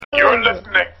You're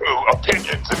listening to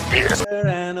Opinions and Beer.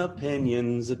 And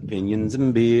opinions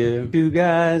and beer. Two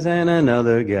guys and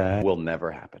another guy. Will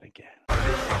never happen again.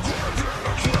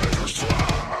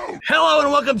 Hello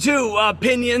and welcome to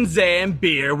Opinions and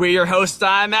Beer. We're your hosts.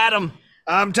 I'm Adam.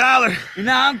 I'm Tyler. And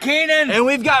I'm Keenan. And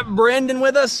we've got Brendan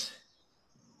with us.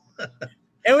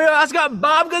 And we also got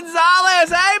Bob Gonzalez.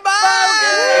 Hey, Bob!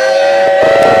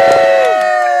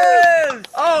 Yes!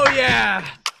 Oh, yeah.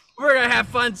 We're going to have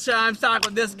fun times talking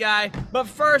with this guy. But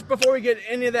first, before we get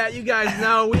into that, you guys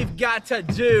know we've got to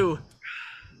do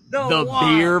the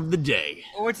beer of the day.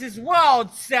 Which is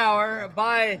Wild Sour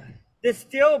by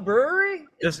Distill Brewery?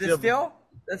 Distill?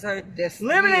 That's how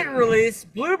limited release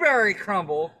Blueberry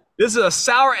Crumble. This is a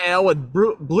sour ale with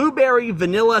blueberry,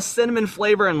 vanilla, cinnamon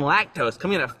flavor, and lactose,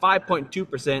 coming in at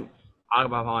 5.2%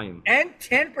 alcohol volume. And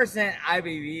 10%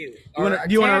 IBU. Do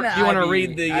you want to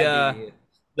read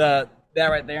that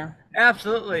right there?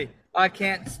 Absolutely. I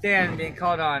can't stand being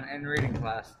called on in reading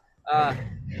class.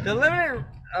 The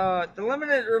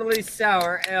limited release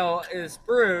sour ale is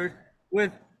brewed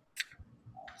with.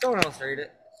 Someone else read it.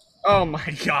 Oh my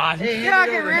God! Yeah, I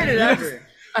can read it after.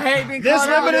 I hate being This called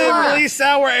on. limited release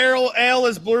sour ale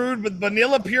is brewed with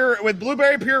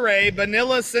blueberry puree,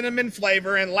 vanilla, cinnamon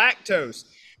flavor, and lactose,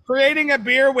 creating a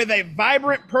beer with a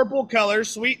vibrant purple color,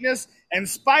 sweetness, and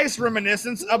spice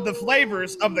reminiscence of the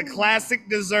flavors of the classic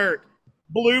dessert,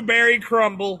 Blueberry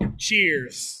Crumble.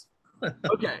 Cheers.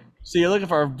 Okay, so you're looking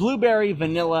for blueberry,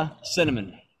 vanilla,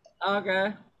 cinnamon.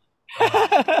 Okay.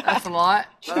 That's a lot.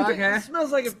 Okay. It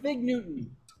smells like a Fig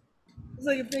Newton. It's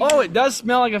like a Fig Oh, it does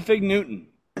smell like a Fig Newton.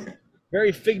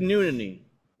 Very Fig Newton-y.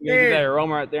 You get that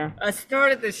aroma right there. I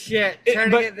snorted the shit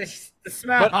trying to get the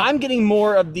smell. But I'm getting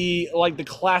more of the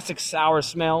classic sour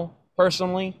smell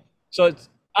personally. So it's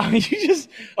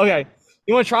okay.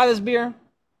 You want to try this beer?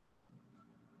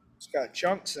 It's got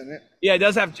chunks in it. Yeah, it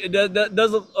does have.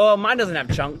 Mine doesn't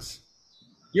have chunks.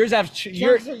 Yours have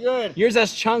Chunks are good. Yours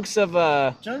has chunks of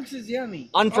Chunks is yummy.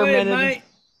 unfermented,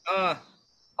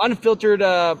 unfiltered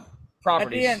properties. At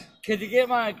the end, could you get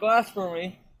my glass for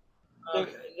me?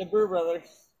 The Brew Brothers.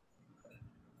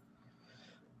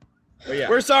 But yeah.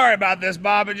 We're sorry about this,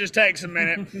 Bob. It just takes a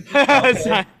minute.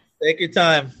 Take your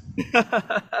time.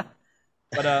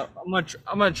 But I'm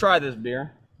gonna try this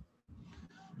beer.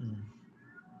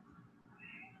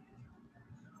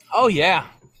 Oh yeah,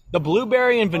 the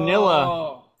blueberry and vanilla.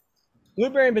 Oh.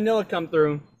 Blueberry and vanilla come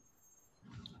through.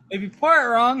 If you pour it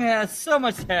wrong, it has so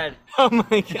much head. Oh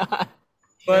my God!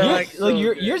 But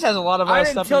yours has a lot of I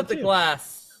didn't stuff tilt in it the too.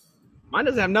 glass. Mine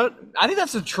doesn't have no. I think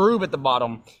that's the Trube at the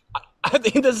bottom. I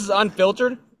think this is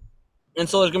unfiltered, and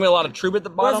so there's gonna be a lot of Trube at the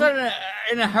I bottom. was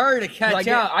in a hurry to catch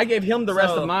up. I gave him the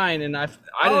rest So, of mine, and I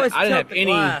always didn't have tilt the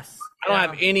any. glass. I don't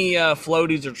have any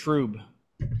floaties or Trube,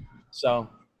 so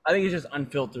I think it's just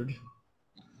unfiltered,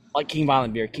 like King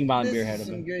Violent beer. King Violent beer This had is of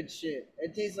some it. good shit.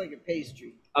 It tastes like a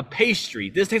pastry. A pastry.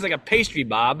 This tastes like a pastry,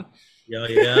 Bob.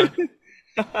 Yeah.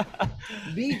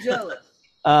 Be jealous.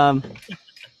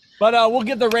 But we'll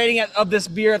get the rating of this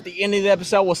beer at the end of the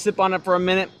episode. We'll sip on it for a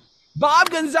minute. Bob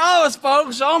Gonzalez,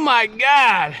 folks. Oh my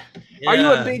God. Are you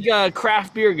a Yeah. big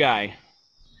craft beer guy?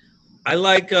 I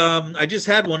like. I just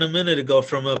had one a minute ago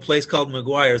from a place called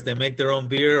McGuire's. They make their own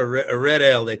beer, a red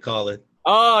ale, they call it.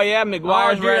 Oh yeah,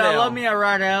 McGuire's dude, Red I Ale. love me a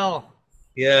red ale.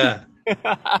 Yeah,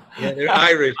 yeah, they're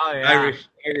Irish, Oh, yeah.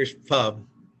 Irish pub.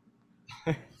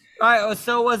 All right,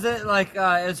 so was it like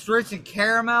it's rich in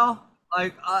caramel,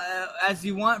 like as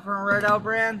you want from a red ale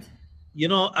brand? You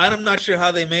know, I'm not sure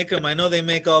how they make them. I know they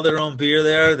make all their own beer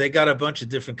there. They got a bunch of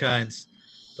different kinds,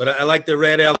 but I like the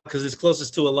red ale because it's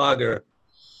closest to a lager.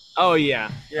 Oh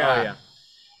yeah. Yeah. Oh yeah.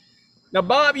 Now,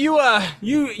 Bob, you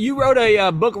wrote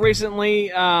a book recently,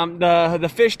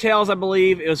 the Fish Tales, I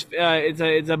believe. It's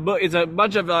a book. It's a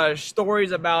bunch of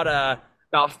stories about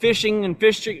fishing and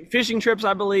fishing trips,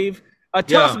 I believe.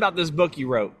 Tell us about this book you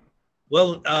wrote.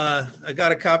 Well, I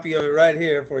got a copy of it right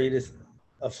here for you.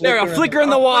 A Flicker in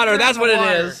the water. That's what it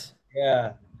is.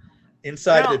 Yeah,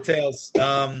 inside the tales.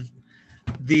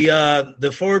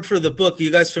 The forward for the book.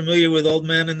 You guys familiar with Old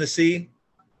Man in the Sea?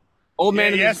 Old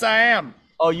Man. Yes, I am.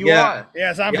 Oh, you are.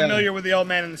 Yes, I'm familiar with The Old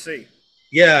Man in the Sea.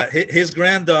 Yeah, his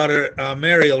granddaughter,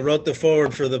 Mariel, wrote the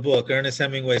forward for the book, Ernest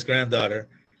Hemingway's granddaughter.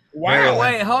 Wow.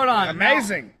 Wait, hold on.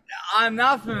 Amazing. No, I'm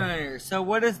not familiar. So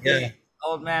what is the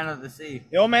Old Man of the Sea?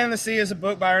 The Old Man in the Sea is a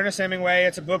book by Ernest Hemingway.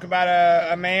 It's a book about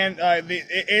a man.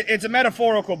 It's a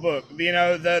metaphorical book. You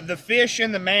know, the fish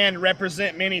and the man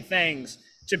represent many things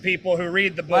to people who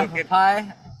read the book. Life of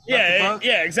Pi?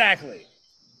 Yeah, exactly.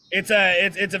 It's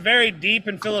a very deep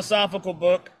and philosophical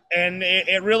book, and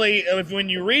it really, when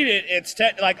you read it, it's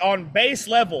like on base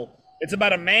level, It's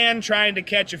about a man trying to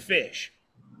catch a fish.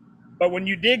 But when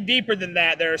you dig deeper than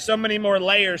that, there are so many more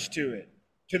layers to it,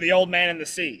 to The Old Man in the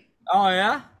Sea. Oh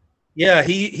yeah. Yeah,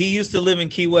 he used to live in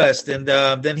Key West, and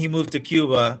then he moved to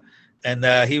Cuba, and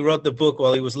he wrote the book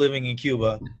while he was living in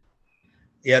Cuba.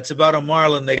 Yeah, it's about a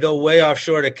marlin. They go way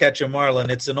offshore to catch a marlin.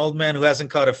 It's an old man who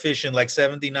hasn't caught a fish in like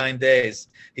 79 days.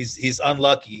 He's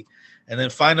unlucky. And then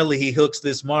finally he hooks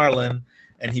this marlin,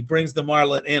 and he brings the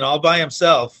marlin in all by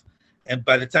himself. And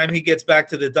by the time he gets back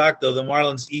to the dock, though, the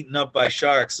marlin's eaten up by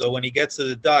sharks. So when he gets to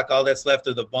the dock, all that's left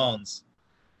are the bones.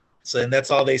 So, and that's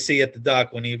all they see at the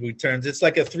dock when he returns. It's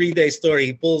like a 3-day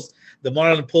story. The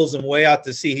marlin pulls him way out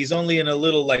to sea. He's only in a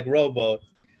little like rowboat,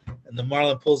 and the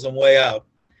marlin pulls him way out.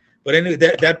 But anyway,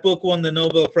 that book won the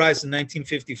Nobel Prize in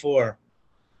 1954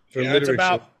 for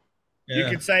literature. You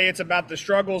could say it's about the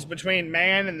struggles between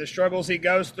man and the struggles he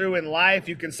goes through in life.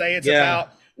 You can say it's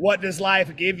about what does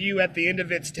life give you at the end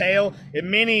of its tale.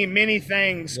 And many, many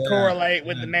things correlate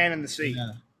with The Man in the Sea.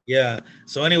 Yeah.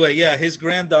 So anyway, his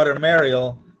granddaughter,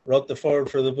 Mariel, wrote the foreword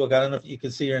for the book. I don't know if you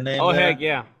can see her name. Oh, there. heck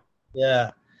yeah.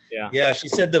 Yeah. She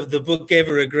said the book gave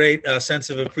her a great sense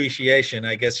of appreciation.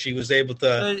 I guess she was able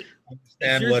to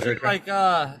understand what her... like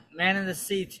Man in the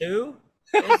Sea too?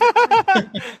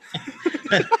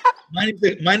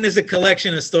 Mine is a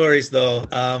collection of stories, though.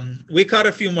 We caught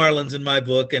a few marlins in my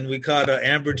book, and we caught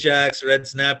amberjacks, red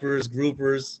snappers,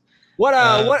 groupers.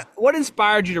 What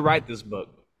inspired you to write this book?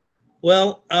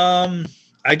 Well,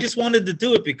 I just wanted to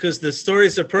do it because the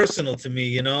stories are personal to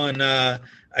me, and I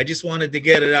just wanted to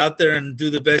get it out there and do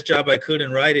the best job I could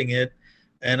in writing it,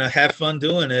 and have fun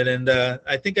doing it. And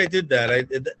I think I did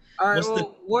that.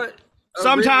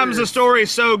 Sometimes a story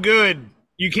is so good,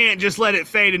 you can't just let it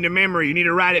fade into memory. You need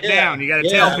to write it down. You got to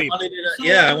tell people.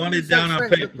 I wanted it down on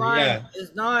paper. Yeah.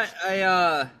 It's not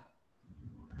a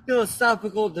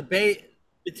philosophical debate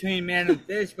between man and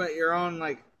fish, but your own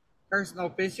like personal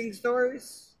fishing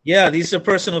stories. Yeah, these are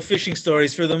personal fishing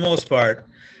stories for the most part.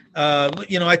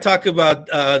 I talk about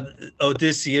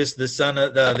Odysseus, the son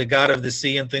of the god of the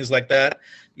sea, and things like that.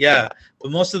 Yeah,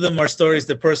 but most of them are stories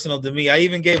that are personal to me. I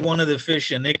even gave one of the fish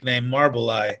a nickname,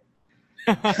 Marble Eye.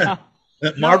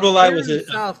 Marble Eye was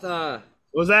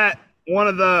was that one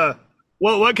of the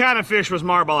what kind of fish was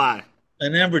Marble Eye?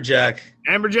 An amberjack.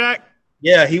 Amberjack?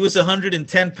 Yeah, he was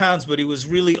 110 pounds, but he was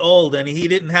really old, and he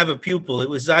didn't have a pupil.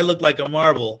 I looked like a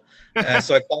marble,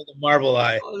 so I called him Marble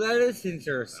Eye. Oh, that is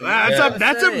interesting.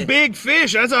 That's a big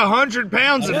fish. That's 100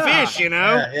 pounds of fish,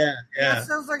 Yeah. That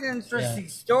sounds like an interesting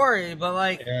story, but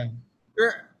like,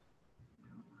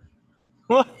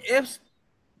 if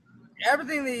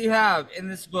everything that you have in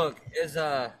this book is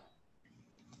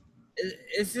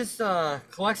just a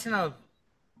collection of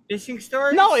fishing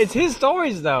stories? No, it's his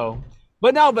stories though.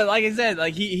 But like I said,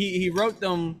 like he wrote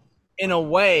them in a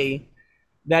way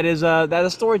that is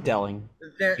storytelling.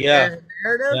 There's narrative?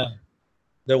 Yeah.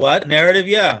 The what? Narrative,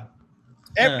 yeah.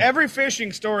 Every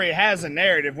fishing story has a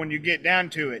narrative when you get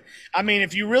down to it. I mean,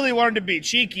 if you really wanted to be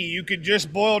cheeky, you could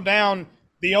just boil down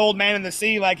The Old Man in the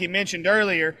Sea, like he mentioned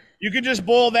earlier. You could just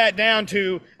boil that down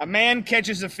to a man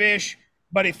catches a fish,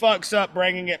 but he fucks up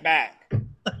bringing it back.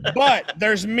 But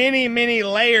there's many, many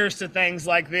layers to things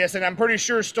like this, and I'm pretty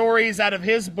sure stories out of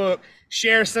his book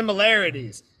share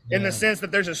similarities in the sense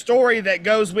that there's a story that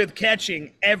goes with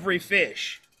catching every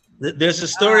fish. There's a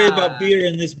story about beer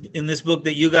in this book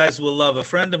that you guys will love. A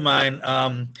friend of mine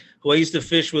who I used to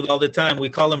fish with all the time, we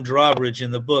call him Drawbridge in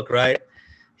the book, right?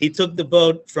 He took the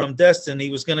boat from Destin. He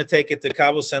was going to take it to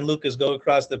Cabo San Lucas, go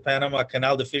across the Panama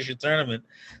Canal to fish a tournament.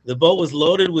 The boat was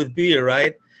loaded with beer,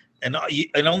 right? And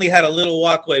it only had a little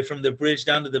walkway from the bridge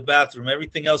down to the bathroom.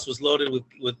 Everything else was loaded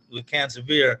with cans of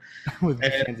beer.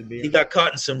 He got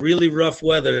caught in some really rough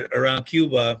weather around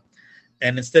Cuba.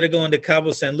 And instead of going to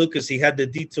Cabo San Lucas, he had to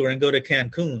detour and go to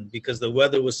Cancun because the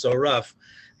weather was so rough.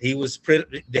 They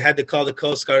had to call the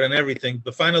Coast Guard and everything.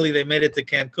 But finally, they made it to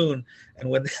Cancun. And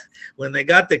when they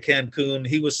got to Cancun,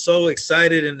 he was so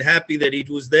excited and happy that he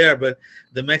was there. But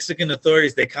the Mexican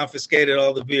authorities, they confiscated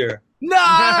all the beer. No!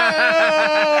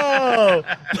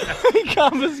 He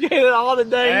confiscated all the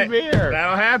dang beer.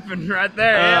 That'll happen right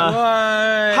there.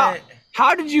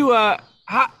 How did you?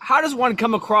 How does one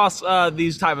come across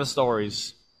these type of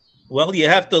stories? Well, you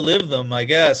have to live them, I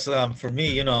guess. For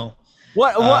me,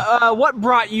 What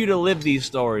brought you to live these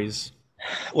stories?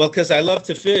 Well, because I love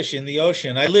to fish in the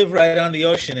ocean. I live right on the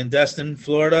ocean in Destin,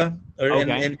 Florida,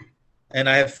 and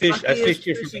I have fished. I fished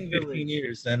here for 15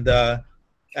 years, and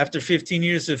after 15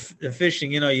 years of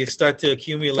fishing, you start to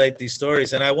accumulate these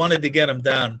stories, and I wanted to get them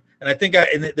down, and I think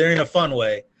they're in a fun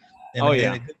way.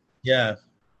 Yeah.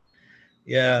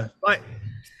 Like,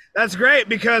 that's great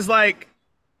because, like,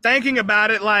 thinking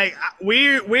about it, like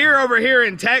we're over here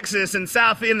in Texas and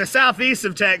in the southeast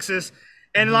of Texas,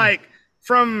 and like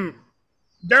from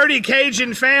dirty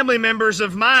Cajun family members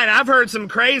of mine, I've heard some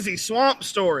crazy swamp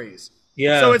stories.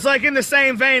 Yeah. So it's like in the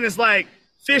same vein as like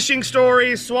fishing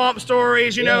stories, swamp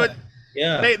stories. You know,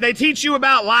 they teach you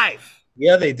about life.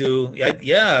 Yeah, they do.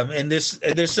 Yeah, and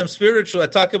there's some spiritual. I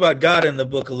talk about God in the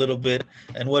book a little bit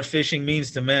and what fishing means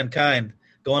to mankind,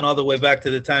 going all the way back to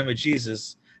the time of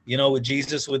Jesus. You know, with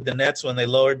Jesus with the nets, when they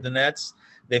lowered the nets,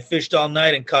 they fished all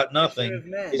night and caught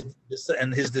nothing.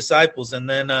 And his disciples, and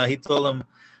then he told them,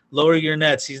 lower your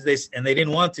nets. And they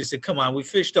didn't want to. He said, come on, we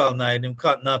fished all night and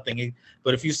caught nothing.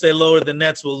 But if you say lower the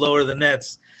nets, we'll lower the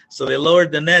nets. So they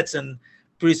lowered the nets, and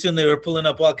pretty soon they were pulling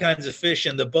up all kinds of fish,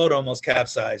 and the boat almost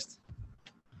capsized.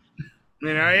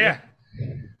 You know, yeah.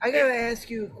 I gotta ask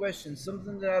you a question,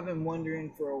 something that I've been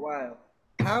wondering for a while.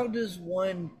 How does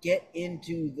one get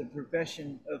into the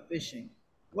profession of fishing?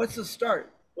 What's the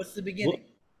start? What's the beginning?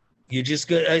 You just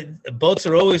go. Boats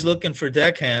are always looking for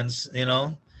deckhands, you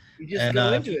know. You just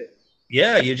go into it.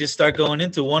 Yeah, you just start going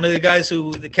into one of the guys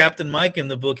the Captain Mike in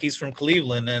the book. He's from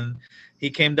Cleveland, and he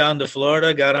came down to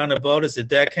Florida, got on a boat as a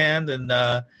deckhand, and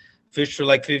fished for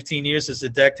like 15 years as a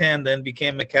deckhand, then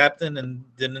became a captain, and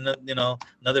did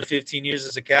another 15 years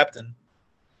as a captain.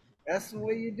 That's the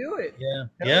way you do it.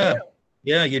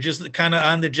 Yeah. You're just kind of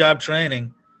on the job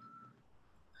training.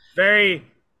 Very,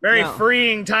 very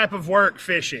freeing type of work,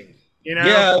 fishing. You know.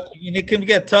 Yeah, I mean, it can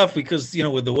get tough because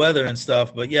with the weather and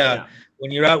stuff. But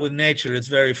when you're out with nature, it's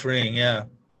very freeing. Yeah.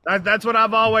 That's what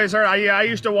I've always heard. I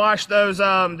used to watch those,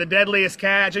 The Deadliest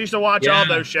Catch. I used to watch all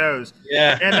those shows.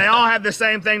 Yeah. And they all have the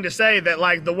same thing to say, that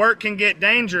like the work can get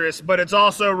dangerous, but it's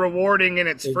also rewarding in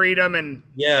its freedom. And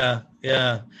yeah.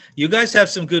 You guys have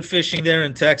some good fishing there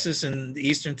in Texas and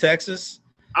eastern Texas.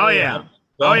 Oh yeah.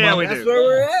 We do. That's where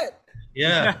we're at.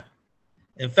 Yeah.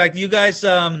 In fact, you guys,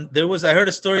 I heard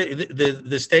a story,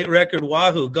 the state record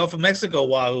wahoo, Gulf of Mexico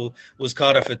wahoo was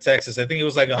caught up at Texas. I think it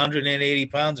was like 180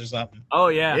 pounds or something. Oh,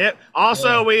 yeah. Yep.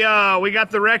 Also, we got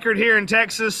the record here in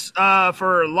Texas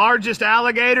for largest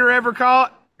alligator ever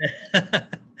caught.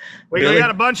 We got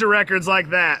a bunch of records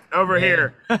like that over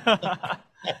here.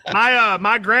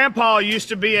 My grandpa used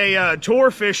to be a tour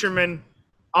fisherman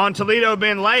on Toledo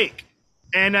Bend Lake.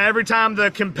 And every time the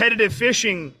competitive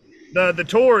fishing, the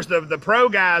tours, the pro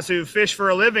guys who fish for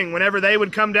a living, whenever they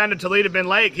would come down to Toledo Bend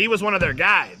Lake, he was one of their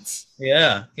guides.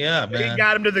 Yeah, man. He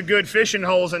got them to the good fishing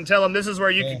holes and tell them this is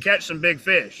where you can catch some big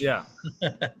fish. Yeah.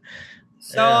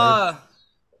 So,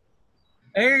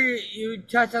 here you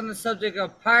touch on the subject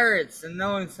of pirates and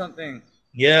knowing something.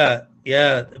 Yeah.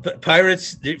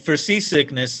 Pirates for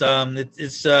seasickness.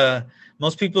 It's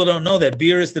most people don't know that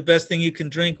beer is the best thing you can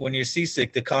drink when you're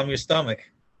seasick to calm your stomach.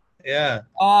 Yeah.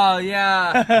 Oh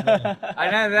yeah, I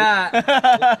know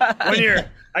that.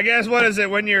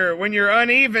 When you're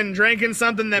uneven, drinking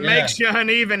something that makes you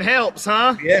uneven helps,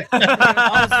 huh? Yeah. All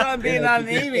of a sudden, being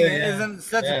uneven isn't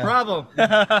such a problem.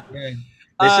 They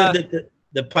said that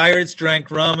the pirates drank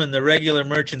rum and the regular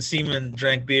merchant seamen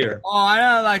drank beer. Oh, I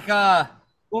know. Like,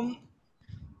 well,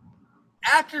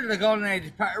 after the golden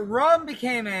age, rum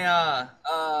became a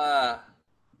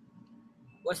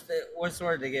what's the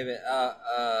word to give it?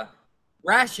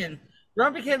 Ration.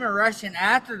 Rum became a ration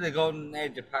after the golden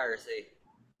age of piracy.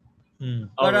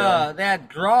 But they had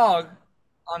grog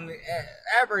on the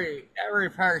every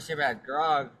pirate ship had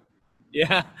grog.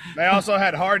 Yeah. They also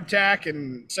had hardtack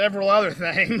and several other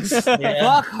things.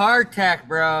 Fuck hardtack,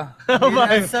 bro. Dude,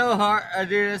 that's so hard,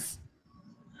 dude.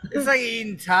 It's like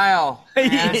eating tile.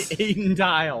 Eating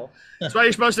tile. That's why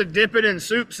you're supposed to dip it in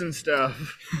soups and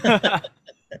stuff.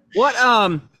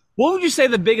 What would you say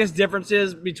the biggest difference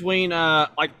is between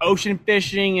like ocean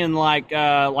fishing and like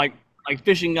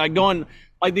fishing, like going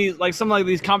like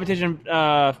these competition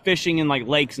fishing in like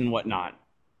lakes and whatnot?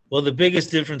 Well, the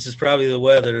biggest difference is probably the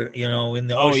weather. In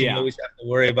the ocean, you always have to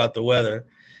worry about the weather.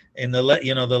 And the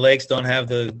lakes don't have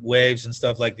the waves and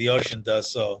stuff like the ocean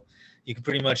does, so you can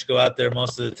pretty much go out there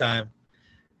most of the time.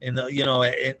 And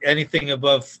anything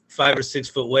above 5 or 6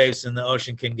 foot waves in the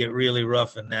ocean can get really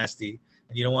rough and nasty.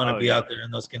 And you don't want to be out there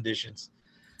in those conditions.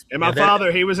 And my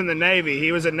father, he was in the Navy.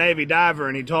 He was a Navy diver,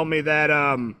 and he told me that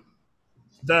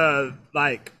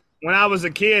when I was a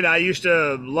kid, I used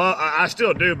to love. I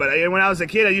still do, but when I was a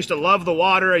kid, I used to love the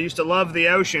water. I used to love the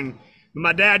ocean.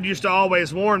 My dad used to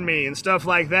always warn me and stuff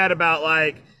like that about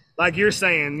like you're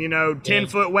saying,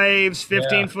 10-foot waves,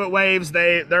 15-foot waves.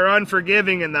 They're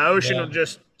unforgiving, and the ocean will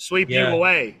just sweep you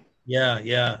away. Yeah.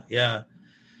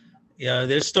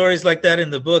 There's stories like that in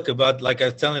the book about, like I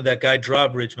was telling you, that guy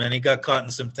Drawbridge, man. He got caught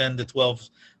in some 10 to 12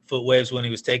 foot waves when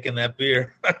he was taking that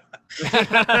beer.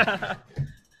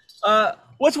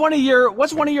 What's one of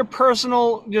your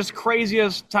personal just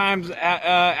craziest times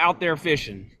out there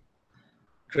fishing?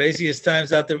 Craziest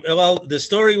times out there. Well, the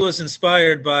story was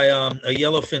inspired by a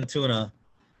yellowfin tuna.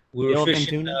 We were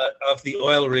fishing off the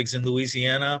oil rigs in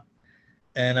Louisiana,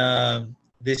 and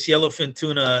this yellowfin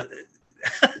tuna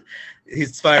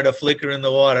he's fired a flicker in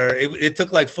the water. It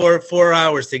took like four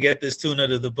hours to get this tuna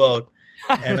to the boat,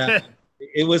 and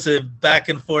it was a back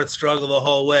and forth struggle the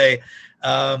whole way.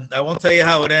 I won't tell you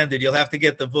how it ended. You'll have to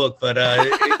get the book, but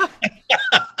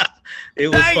it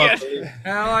was fun.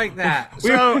 I like that.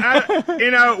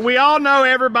 So, we all know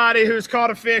everybody who's caught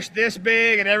a fish this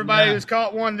big and everybody who's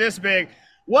caught one this big.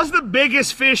 What's the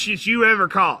biggest fish that you ever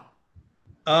caught?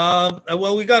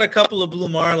 Well, we got a couple of blue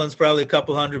marlins, probably a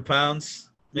couple 100 pounds.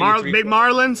 Big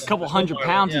marlins? A couple 100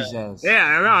 pounds, he says.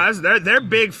 Yeah, no, they're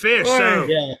big fish. So,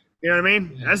 yeah. You know what I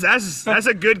mean? That's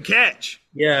a good catch.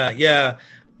 Yeah.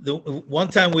 The one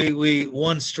time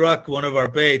one struck one of our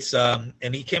baits, and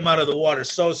he came out of the water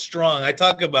so strong. I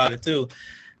talk about it too,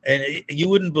 and you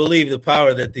wouldn't believe the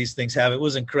power that these things have. It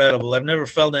was incredible. I've never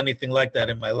felt anything like that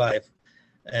in my life.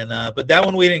 And but that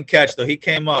one we didn't catch though. He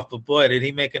came off, but boy, did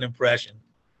he make an impression.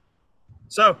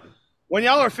 So when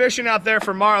y'all are fishing out there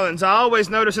for marlins, I always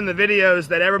notice in the videos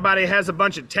that everybody has a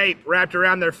bunch of tape wrapped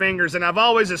around their fingers, and I've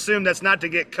always assumed that's not to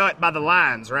get cut by the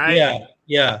lines, right?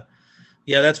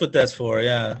 Yeah, that's what that's for.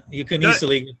 Yeah, you can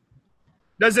easily.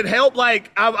 Does it help?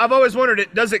 Like I've always wondered,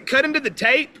 does it cut into the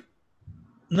tape?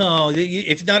 No,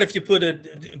 if you put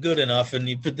it good enough and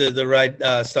you put the right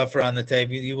stuff around the tape,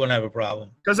 you won't have a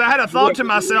problem. Because I had a thought to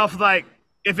myself, like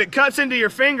if it cuts into your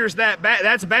fingers,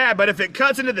 that's bad. But if it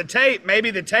cuts into the tape,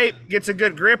 maybe the tape gets a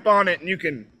good grip on it, and you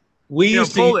can. We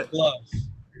used to use gloves.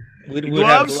 We'd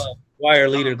have gloves, wire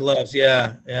leader gloves.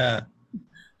 Yeah.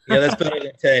 That's better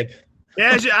than tape.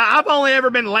 Yeah, I've only ever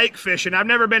been lake fishing. I've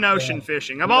never been ocean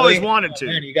fishing. I've always wanted to.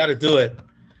 Man, you got to do it.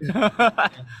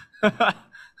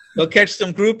 Go catch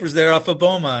some groupers there off of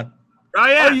Beaumont. Oh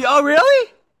yeah. Oh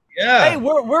really? Yeah. Hey,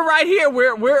 we're right here.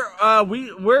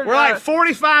 We're like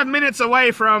 45 minutes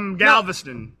away from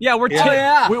Galveston. Yeah,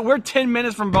 we're 10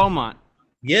 minutes from Beaumont.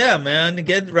 Yeah, man,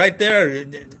 get right there.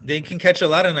 They can catch a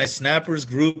lot of nice snappers,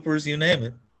 groupers, you name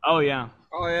it. Oh yeah.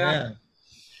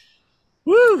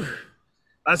 Woo!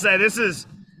 I say this is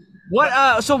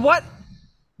what. So what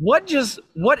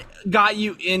got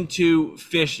you into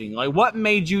fishing? Like, what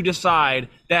made you decide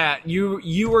that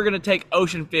you were going to take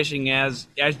ocean fishing as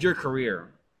your career?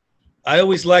 I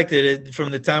always liked it.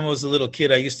 From the time I was a little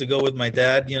kid, I used to go with my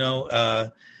dad.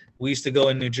 We used to go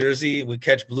in New Jersey. We'd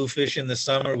catch bluefish in the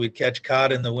summer. We'd catch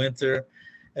cod in the winter.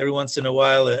 Every once in a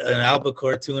while, an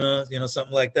albacore tuna,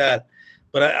 something like that.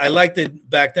 But I liked it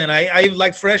back then. I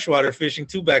liked freshwater fishing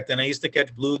too back then. I used to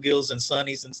catch bluegills and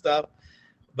sunnies and stuff.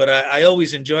 But I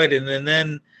always enjoyed it. And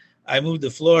then I moved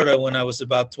to Florida when I was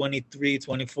about 23,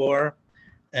 24.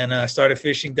 And I started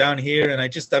fishing down here. And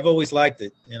I've always liked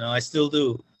it. I still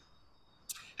do.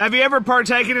 Have you ever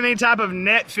partaken in any type of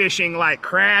net fishing, like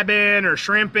crabbing or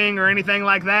shrimping or anything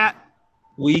like that?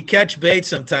 We catch bait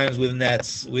sometimes with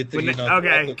nets.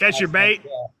 Catch your bait?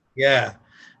 Yeah.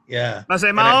 I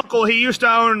say my uncle used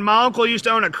to own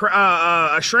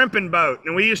a shrimping boat,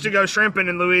 and we used to go shrimping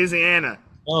in Louisiana.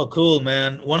 Oh, cool,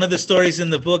 man. One of the stories in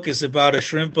the book is about a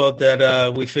shrimp boat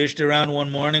that we fished around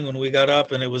one morning when we got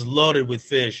up, and it was loaded with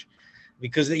fish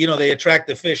because, they attract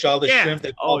the fish, all the shrimp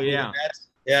that fall through the nets.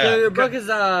 Yeah. So your book is,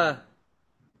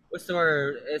 what's the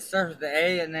word? It starts with the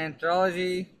A, an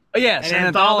anthology. Oh, yes, an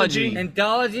anthology.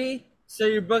 Anthology? So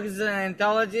your book is an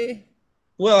anthology?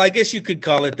 Well, I guess you could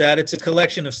call it that. It's a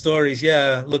collection of stories.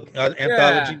 Yeah. Look,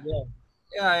 anthology.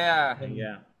 Yeah.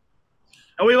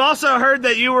 And we've also heard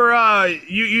that you were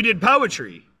you did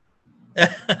poetry.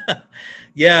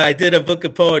 Yeah, I did a book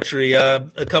of poetry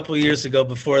a couple of years ago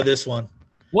before this one.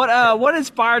 What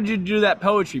inspired you to do that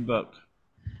poetry book?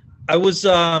 I was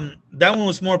that one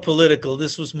was more political.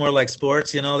 This was more like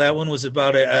sports. That one was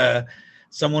about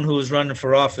someone who was running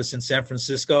for office in San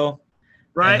Francisco.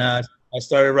 Right. And, I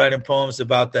started writing poems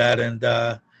about that, and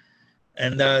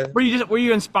were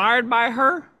you inspired by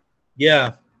her?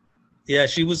 Yeah,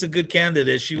 she was a good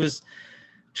candidate. She was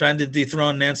trying to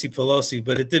dethrone Nancy Pelosi,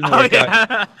 but it didn't work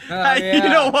out. You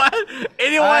know what?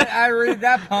 I read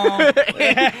that poem.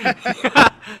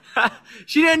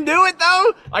 She didn't do it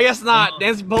though. I guess not.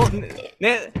 Nancy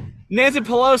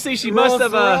Pelosi. She must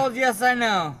have. Yes, I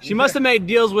know. She must have made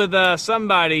deals with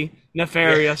somebody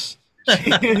nefarious. Damn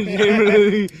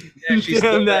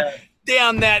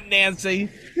that Nancy.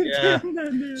 Yeah.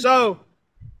 So,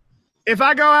 if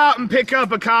I go out and pick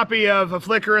up a copy of A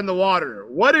Flicker in the Water,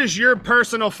 what is your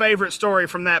personal favorite story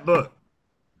from that book?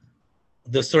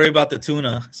 The story about the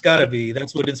tuna. It's got to be.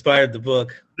 That's what inspired the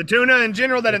book. The tuna in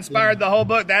general that inspired the whole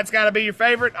book. That's got to be your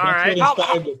favorite. All right. That's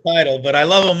what inspired the title, but I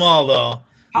love them all though.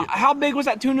 How big was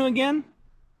that tuna again?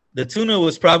 The tuna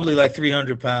was probably like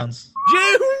 300 pounds.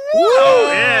 Oh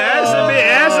yeah,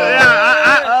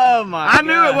 Oh my! I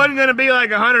knew it wasn't going to be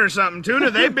like 100 or something.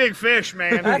 Tuna, they big fish,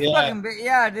 man. That's Yeah. fucking big.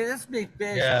 Yeah, dude, that's big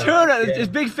fish. Yeah. Tuna is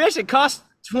big fish. It costs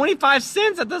 25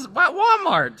 cents at this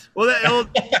Walmart. Well,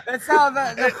 That's how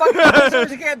the fucking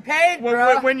fishers get paid,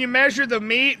 bro. when you measure the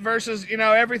meat versus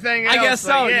everything else, I guess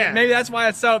so. like, yeah. Maybe that's why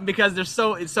it's so, because it's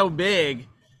so big.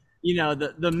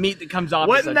 The meat that comes off.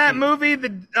 Wasn't that movie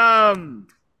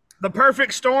the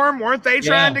Perfect Storm? Weren't they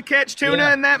trying to catch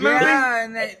tuna in that movie? Yeah,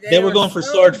 and They were going for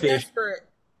so swordfish. desperate.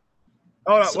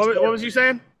 Hold on, what was you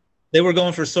saying? They were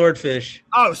going for swordfish.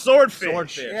 Oh, swordfish.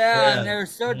 Swordfish. Yeah, and they were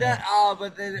so dead. Oh,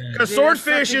 but they Because dude,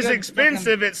 swordfish it's such a is good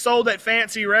expensive. It's sold at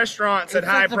fancy restaurants at fucking-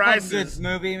 high it's such a fucking prices. Good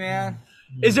movie, man.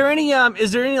 Is there any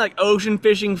like ocean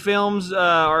fishing films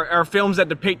or films that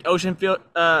depict ocean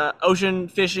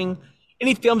fishing?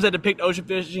 Any films that depict ocean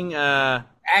fishing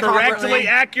Correctly,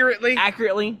 accurately.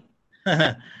 accurately?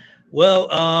 Well,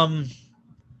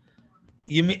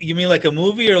 you mean like a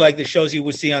movie or like the shows you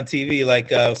would see on TV,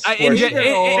 like In sports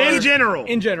shows? general.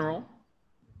 In general.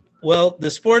 Well, the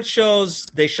sports shows,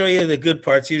 they show you the good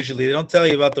parts usually. They don't tell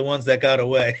you about the ones that got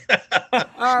away.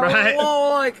 Right. Well,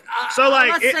 like, So,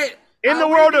 like, in the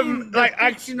world of, like,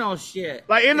 fictional shit.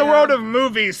 Like in the you world know? of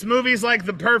movies like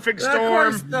The Perfect Of Storm,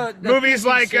 course, the movies fishing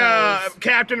like shows.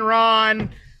 Captain Ron,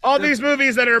 all these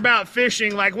movies that are about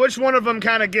fishing, like which one of them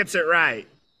kind of gets it right?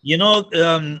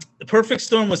 Perfect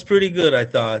Storm was pretty good, I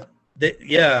thought.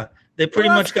 They pretty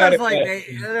Well, much got it like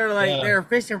right. they're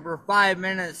fishing for 5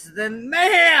 minutes, then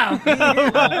man.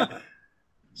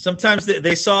 Sometimes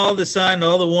they saw all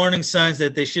the warning signs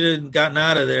that they should have gotten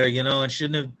out of there, and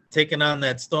shouldn't have taken on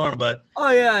that storm. But Oh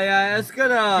yeah, it's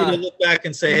good. you look back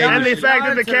and say, hey, And the we fact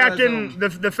that the Nonsense.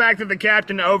 captain, the fact that the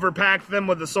captain overpacked them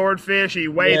with the swordfish, he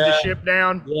weighed the Yeah. ship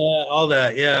down. all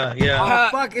that, yeah. Oh,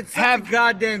 fuck, it's such a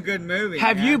goddamn good movie.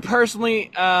 Have man. you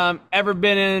personally ever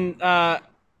been in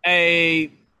a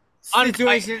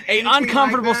Situation, anything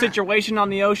uncomfortable like that? situation on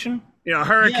the ocean?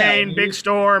 Hurricane, Yeah, big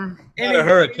storm. Not a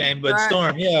hurricane, but Right.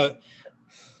 storm. Yeah,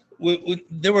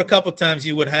 there were a couple times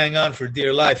you would hang on for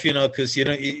dear life, because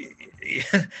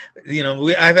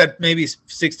I've had maybe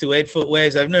 6 to 8 foot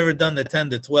waves. I've never done the 10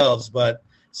 to 12s, but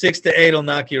 6 to 8 will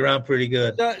knock you around pretty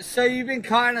good. So you've been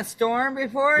caught in a storm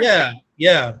before? Yeah.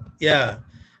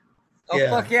 Oh yeah.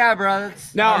 fuck yeah, bro.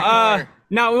 That's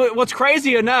Now, what's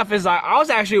crazy enough is I was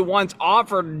actually once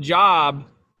offered a job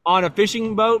on a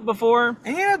fishing boat before.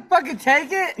 and you don't fucking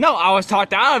take it. No, I was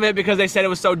talked out of it because they said it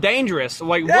was so dangerous.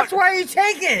 Like, That's what? why you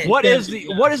take it. What is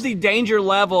the danger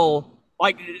level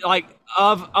like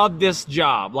of this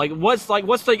job? Like, what's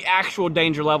the actual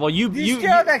danger level? You still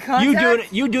have that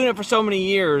contact? you doing it for so many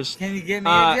years. Can you get me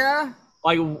Uh, a job?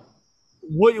 Like,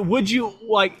 would you,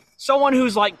 like, someone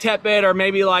who's like tepid, or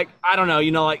maybe like, I don't know,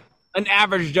 like an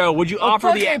average Joe, would you offer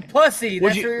Fucking pussy. would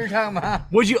That's you- what you're talking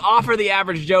about. would you offer the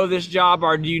average Joe this job,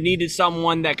 or do you need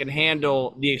someone that can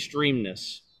handle the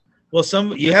extremeness? Well,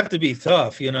 you have to be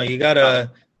tough. You gotta,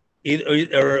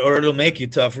 or it'll make you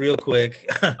tough real quick.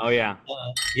 Oh yeah.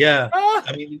 Yeah,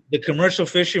 I mean, the commercial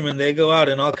fishermen, they go out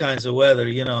in all kinds of weather.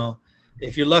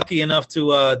 If you're lucky enough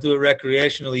to do it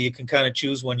recreationally, you can kind of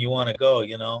choose when you want to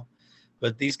go.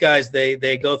 But these guys,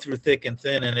 they go through thick and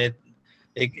thin, and it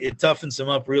toughens them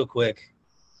up real quick.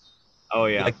 Oh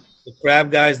yeah. Like the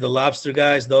crab guys, the lobster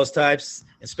guys, those types,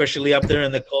 especially up there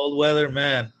in the cold weather,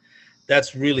 man,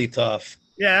 that's really tough.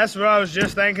 Yeah, that's what I was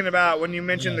just thinking about when you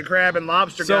mentioned the crab and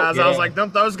lobster So- guys. I was Yeah. like,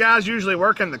 don't those guys usually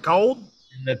work in the cold?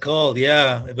 In the cold,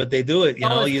 yeah, but they do it.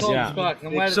 Oh, it's You cold yeah. as fuck.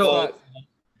 I'm wet as So- fuck.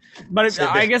 But So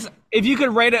I they- guess if you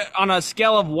could rate it on a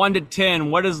scale of 1 to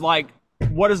 10, what is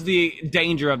the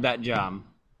danger of that job?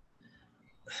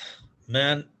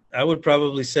 Man, I would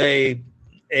probably say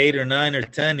 8 or 9 or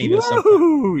 10 even. sometimes.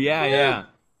 Woo! Yeah. Yeah,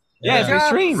 it's Yeah.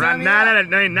 extreme. Right, Sign me 9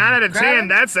 up. out of 10. Crabbing?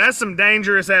 That's some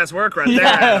dangerous ass work right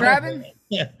Yeah. there. Crabbing?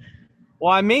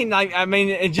 Well, I mean,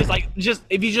 it's just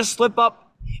if you just slip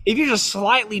up, if you're just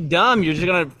slightly dumb, you're just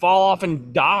gonna fall off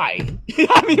and die.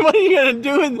 I mean, what are you gonna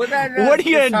do? What are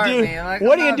you gonna do?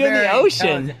 What are you gonna do in the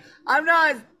ocean? I'm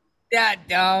not that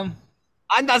dumb.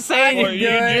 I'm not saying Well, you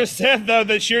just said, though,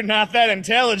 that you're not that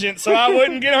intelligent, so I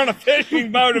wouldn't get on a fishing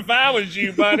boat if I was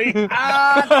you, buddy.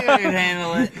 I think I can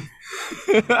handle it.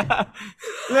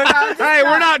 Look, Hey,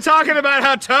 we're not talking about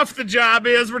how tough the job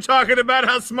is. We're talking about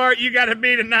how smart you got to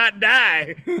be to not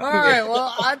die. All right,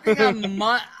 well, I think I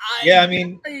might. Yeah, I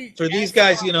mean, for these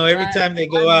guys, every time they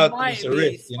go out, might it's a be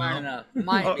risk, smart enough.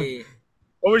 Might be.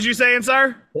 What was you saying,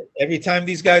 sir? Every time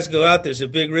these guys go out, there's a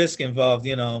big risk involved.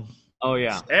 Oh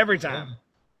yeah. Every time.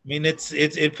 I mean,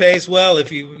 it pays well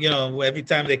if every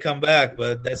time they come back,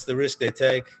 but that's the risk they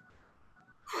take.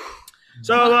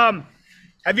 So,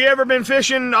 have you ever been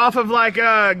fishing off of like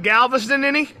Galveston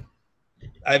any?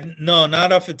 No,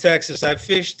 not off of Texas. I've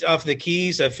fished off the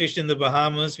Keys. I've fished in the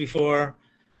Bahamas before,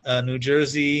 New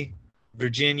Jersey,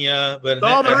 Virginia, but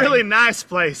All the really nice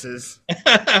places.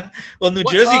 well, New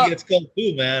Jersey gets cold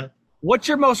too, man. What's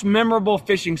your most memorable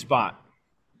fishing spot?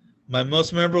 My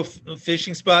most memorable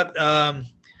fishing spot,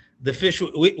 the fish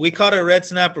we caught a red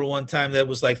snapper one time that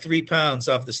was like 3 pounds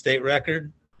off the state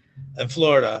record in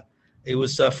Florida. It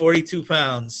was 42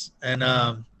 pounds, and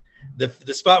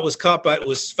the spot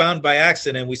was found by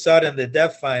accident. We saw it in the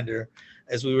depth finder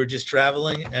as we were just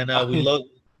traveling, and we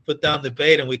put down the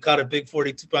bait, and we caught a big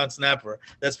 42-pound snapper.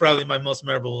 That's probably my most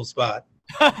memorable spot.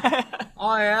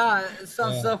 Oh yeah, it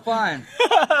sounds so fun.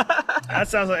 That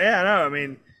sounds like I know. I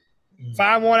mean,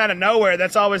 find one out of nowhere.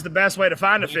 That's always the best way to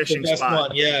find a fishing spot.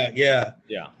 One. Yeah.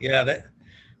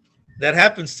 That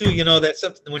happens too. That's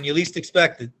something when you least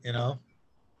expect it.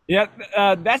 Yeah,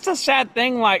 that's a sad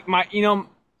thing. Like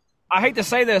I hate to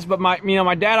say this, but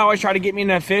my dad always tried to get me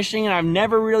into fishing, and I've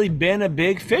never really been a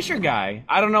big fisher guy.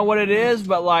 I don't know what it is,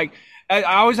 but like I've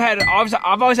always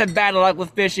had bad luck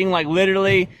with fishing. Like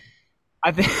literally,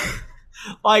 I think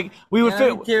like we would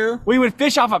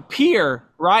fish off a pier,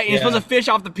 right? And you're supposed to fish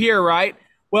off the pier, right?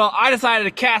 Well, I decided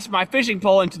to cast my fishing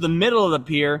pole into the middle of the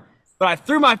pier, but I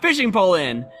threw my fishing pole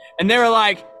in, and they were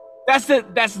like, "That's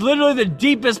literally the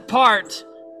deepest part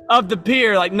of the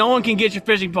pier. Like no one can get your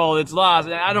fishing pole. It's lost."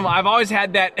 And I don't know. I've always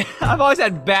had that. I've always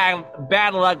had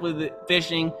bad luck with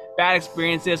fishing, bad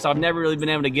experiences. So I've never really been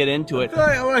able to get into it.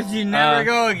 Would you never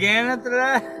go again after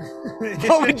that?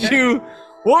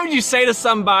 What would you say to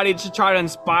somebody to try to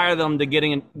inspire them to get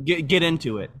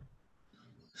into it?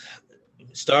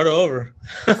 Start over.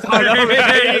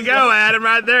 There you go, Adam,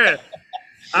 right there.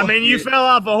 I mean, you fell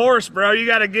off a horse, bro. You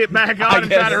got to get back on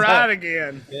and try to ride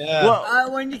again. Yeah.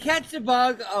 Well, when you catch the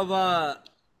bug of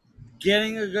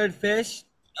getting a good fish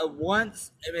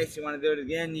once, it makes you want to do it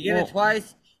again. You get it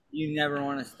twice, you never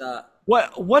want to stop.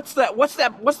 What's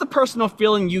the personal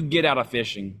feeling you get out of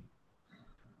fishing?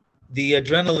 The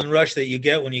adrenaline rush that you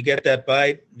get when you get that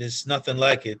bite, there's nothing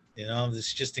like it.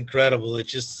 It's just incredible. It's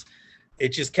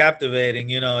just captivating.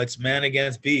 It's man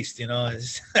against beast.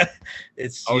 It's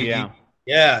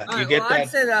you get that. I'd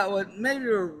say that with maybe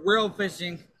real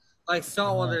fishing, like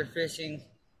saltwater fishing.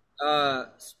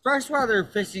 Freshwater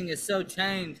fishing is so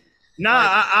tamed.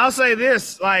 I'll say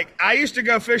this. Like, I used to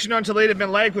go fishing on Toledo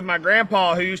Bend Lake with my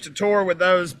grandpa, who used to tour with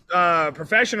those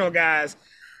professional guys.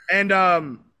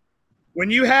 And when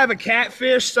you have a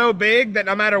catfish so big that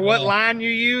no matter what line you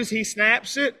use, he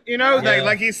snaps it,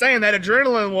 like he's saying, that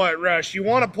adrenaline rush. You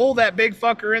want to pull that big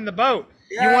fucker in the boat.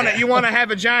 Yeah. You want to have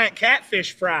a giant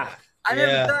catfish fry. I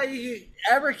never thought you could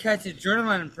ever catch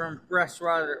adrenaline from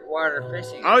freshwater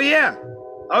fishing. Oh yeah.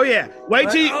 Wait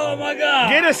till you oh my God.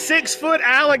 Get a 6-foot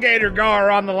alligator gar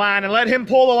on the line and let him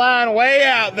pull the line way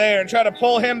out there and try to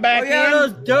pull him back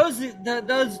in.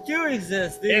 Those do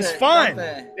exist. It's fun.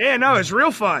 Yeah, no, it's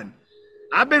real fun.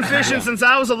 I've been fishing since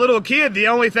I was a little kid. The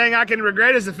only thing I can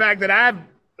regret is the fact that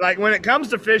when it comes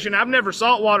to fishing, I've never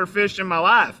saltwater fished in my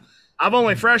life. I've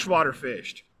only freshwater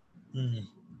fished. Mm.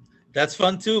 That's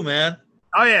fun too, man.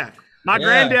 Oh yeah. My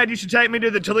granddad used to take me to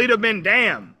the Toledo Bend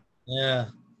Dam. Yeah.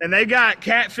 And they got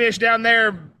catfish down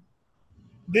there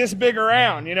this big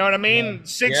around, you know what I mean?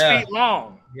 6 feet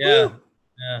long. Yeah. Woo.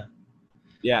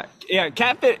 Yeah.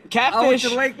 Catfish. I went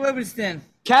to Lake Livingston.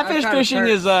 Catfish fishing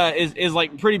is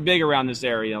like pretty big around this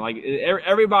area. Like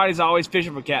everybody's always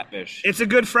fishing for catfish. It's a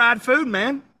good fried food,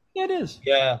 man. Yeah, it is.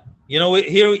 Yeah.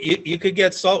 Here you could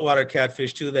get saltwater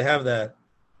catfish too. They have that.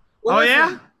 Well, oh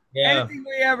yeah. Yeah. Anything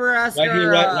we ever ask right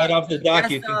here, right off the dock,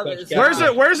 you can catch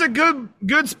catfish. Where's a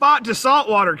good spot to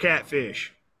saltwater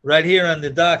catfish? Right here on the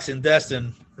docks in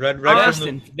Destin. Right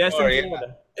Destin,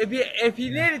 Florida. If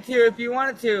you needed to, if you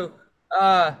wanted to,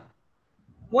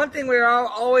 one thing we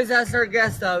always ask our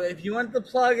guests of, if you want to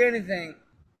plug anything,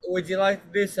 would you like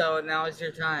to do so? And now is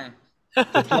your time. To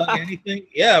plug anything?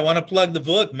 Yeah, I want to plug the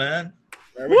book, man.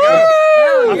 There we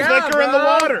go. Flicker in the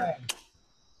water.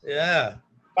 Yeah.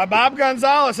 By Bob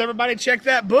Gonzalez. Everybody check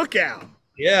that book out.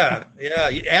 Yeah.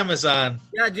 Amazon.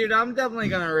 Yeah, dude, I'm definitely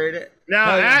going to read it.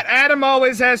 Now, Adam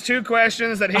always has 2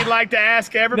 questions that he'd like to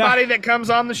ask everybody that comes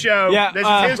on the show. Yeah, this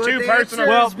is his 2 personal.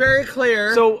 Well, it's very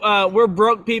clear. So we're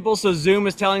broke people, so Zoom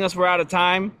is telling us we're out of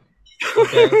time.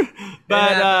 Okay.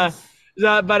 but I'm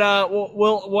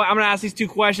gonna ask these 2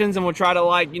 questions, and we'll try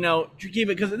to keep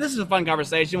it, because this is a fun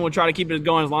conversation. We'll try to keep it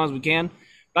going as long as we can.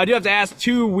 I do have to ask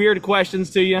 2 weird questions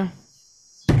to you.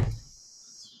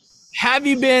 Have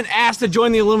you been asked to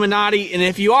join the Illuminati? And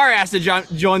if you are asked to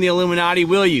join the Illuminati,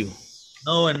 will you?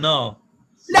 No and no.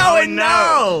 No and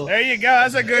no. There you go.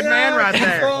 That's a good man right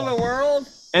there. Control the world.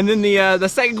 And then the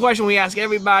second question we ask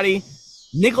everybody: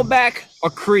 Nickelback or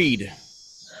Creed?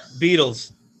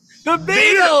 Beatles. The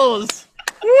Beatles.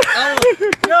 No. I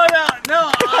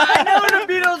know the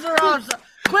Beatles are awesome.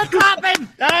 Quit clapping.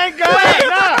 I ain't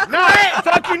going. No.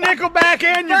 Fuck you, Nickelback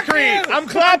and your Fuck Creed. you. I'm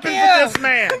clapping Fuck for this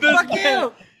man. Fuck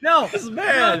you. No. This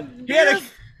man. You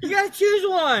gotta choose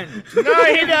one. No,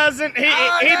 he doesn't. He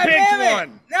God picked damn it.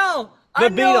 one. No. The I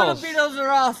know Beatles. the Beatles are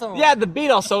awesome. Yeah, the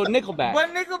Beatles. So Nickelback. But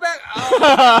Nickelback.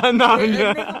 No.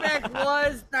 Nickelback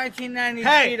was 1990s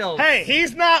Beatles. Hey,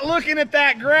 he's not looking at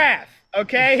that graph.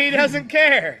 Okay, he doesn't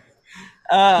care.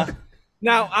 Now,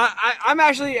 I'm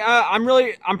actually, I'm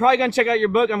probably gonna check out your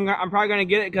book. I'm probably gonna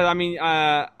get it because I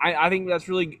think that's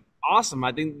really awesome.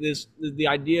 I think the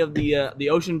idea of the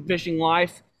ocean fishing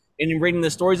life and reading the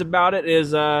stories about it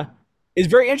is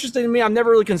very interesting to me. I've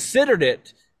never really considered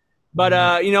it, but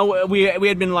we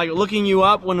had been like looking you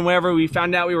up whenever we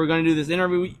found out we were going to do this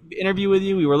interview with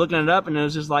you. We were looking it up, and it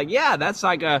was just like, yeah, that's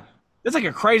like a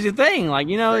crazy thing,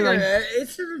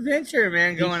 It's an adventure,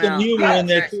 man. Going There's some out. humor in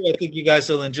there too. I think you guys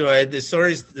will enjoy. The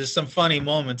stories. There's some funny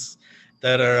moments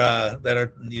that are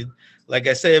like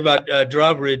I say about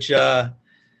Drawbridge.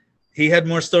 He had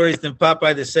more stories than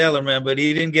Popeye the Sailor Man, but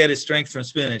he didn't get his strength from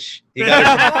spinach. He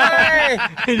got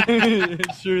it.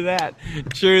 True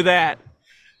that.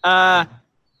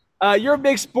 You're a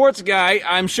big sports guy.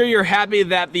 I'm sure you're happy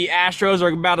that the Astros are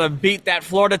about to beat that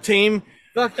Florida team.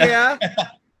 Fuck yeah.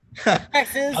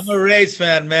 Texas. I'm a Rays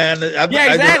fan, man.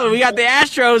 Yeah, exactly. We got the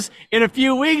Astros in a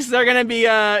few weeks. They're going to be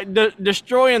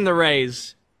destroying the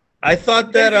Rays. I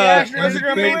thought that The Astros are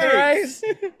gonna beat the Rays.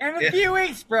 In a few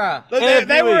weeks, bro.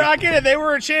 They were. I get it. They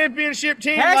were a championship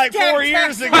team like 4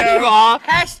 years Texas. First of ago. all,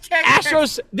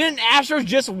 Hashtag didn't Astros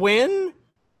just win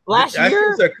last Astros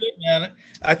year? are good, man.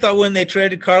 I thought when they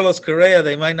traded Carlos Correa,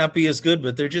 they might not be as good,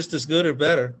 but they're just as good or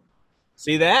better.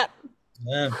 See that?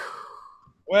 Yeah.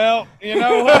 Well, you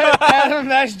know what, Adam?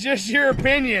 That's just your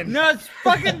opinion. No, it's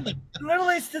fucking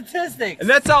literally statistics. And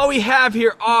that's all we have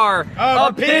here are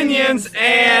opinions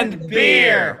and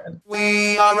beer.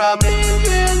 We are a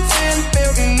million and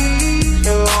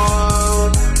billion.